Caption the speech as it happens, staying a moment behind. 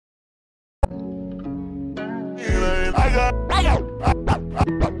I got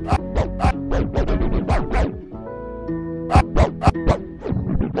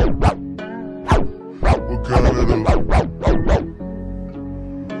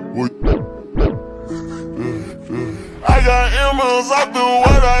M's, I do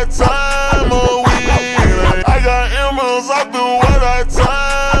what I time a week. I got M's, I do what I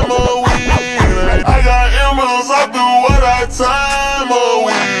time a week. I got M's, I do what I time a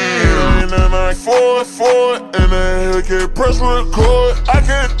week. And I forward, and then Hellcat press record. I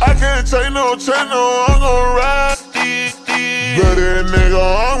can't take no, I'm gon' ride. Better nigga,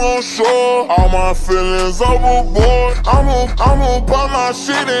 I'm gon' show all my feelings overboard. I'ma pop my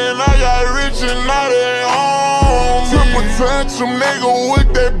shit and I got rich and now they on me. Triple tantrum nigga with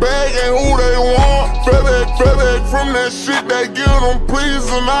that bag and who they want. Fell back from that shit they give them please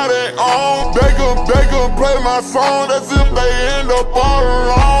and now they on. They gon' play my song as if they end up all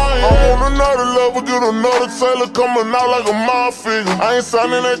wrong. Yeah. I'm on another level, get another Taylor coming out like a mile figure. I ain't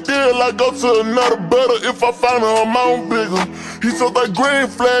signing that deal, I go to another better if I find a amount bigger. He took that green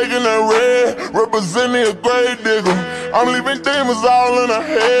flag in that red, representing a grave digger. I'm leaving demons all in her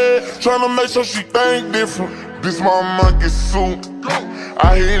head, trying to make sure she think different. This my monkey suit.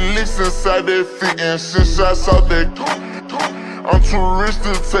 I hear licks inside that feet and shit shots out that. I'm too rich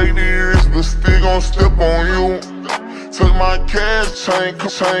to take these risks, but still gon' step on you. Took my cash chain,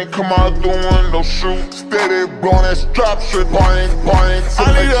 come out the window, shoot. Steady blowing that strap shit, boing. I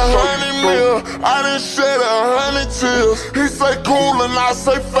need 100 mil, I done shed 100 tears. He say cool and I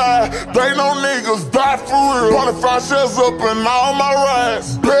say 5. They know niggas die for real. 25 shells up in all my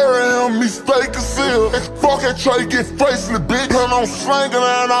rides. Bury him, he stay concealed. Fuck that tray, get faceless, bitch. Turn on slanging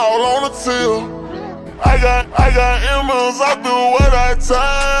and all on the till. I got M's, I do what I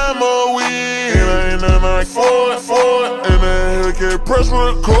time a week. Ain't nothing like forward, and then Hellcat press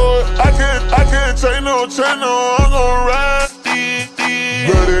record. I can't take no, I'm gon' ride.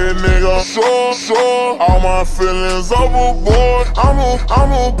 Better nigga, sure, all my feelings overboard. I'ma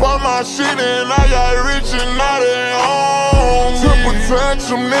pop my shit and I got rich and now they on me. Triple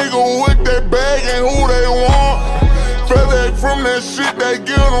tantrum nigga with that bag and who they want. Fell back from that shit they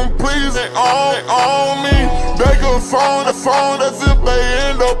give them please and on me. They gon' song as if they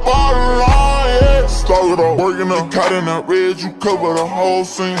end up all wrong, yeah. Started off working up, caught in that red, you cover the whole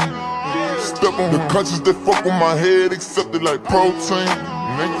scene. Step on the countries that fuck with my head, accept it like protein.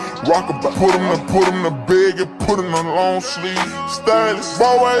 Rock about, put him to big and put him on long sleeve. Stylish,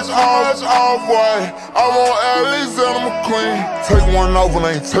 always off-white. I want Alexander McQueen. Take one over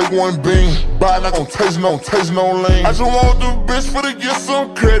lane, take one bean. Body not gon' taste no lane. I just want the bitch for to get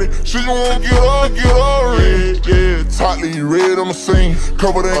some credit. She just wanna get her red. Yeah, tightly red on the scene.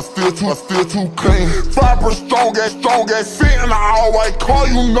 Cover that, I still too clean. 5% strong ass, sit in the all-white car,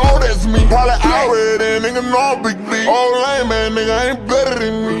 you know that's me. Probably already, nigga, no big B. Old lame man, nigga, ain't better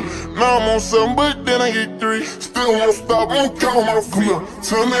than me. Now I'm on 7, but then I get 3. Still won't stop, won't count my feet.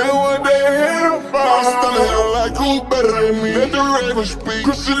 Tell me what they hell. I'm standing here like who better than me. Let the raven speak,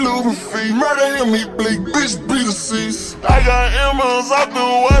 Christian Louis feet. Murder him, he bleak, bitch be deceased. I got M's, I do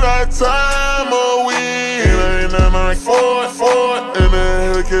what I time a week. Ain't nothing like forward, and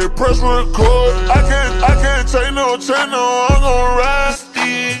then Hellcat press record. I can't take no, I'm gon' ride.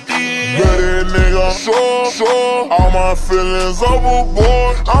 Better nigga, sure, all my feelings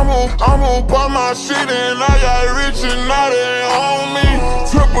overboard. I'ma pop my shit and I got rich and now they on me.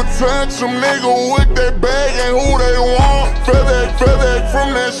 Triple tantrum nigga with that bag and who they want. Fell back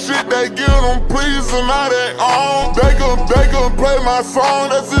from that shit they give them please and now they on. They gon' play my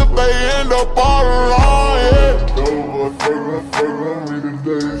song as if they end up all wrong, yeah.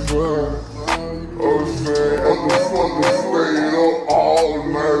 All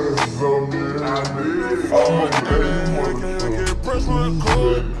night or something. Press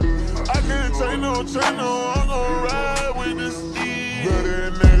record. I can't take no, I'm gon' ride with this Steve. Better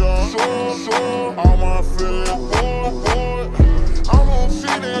nigga, sure, all my feelings forward. I'm on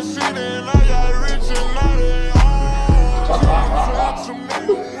shit and I got rich and now they on. Some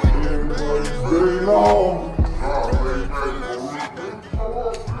nigga with that very long.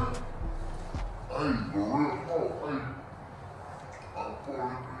 Hey, for real.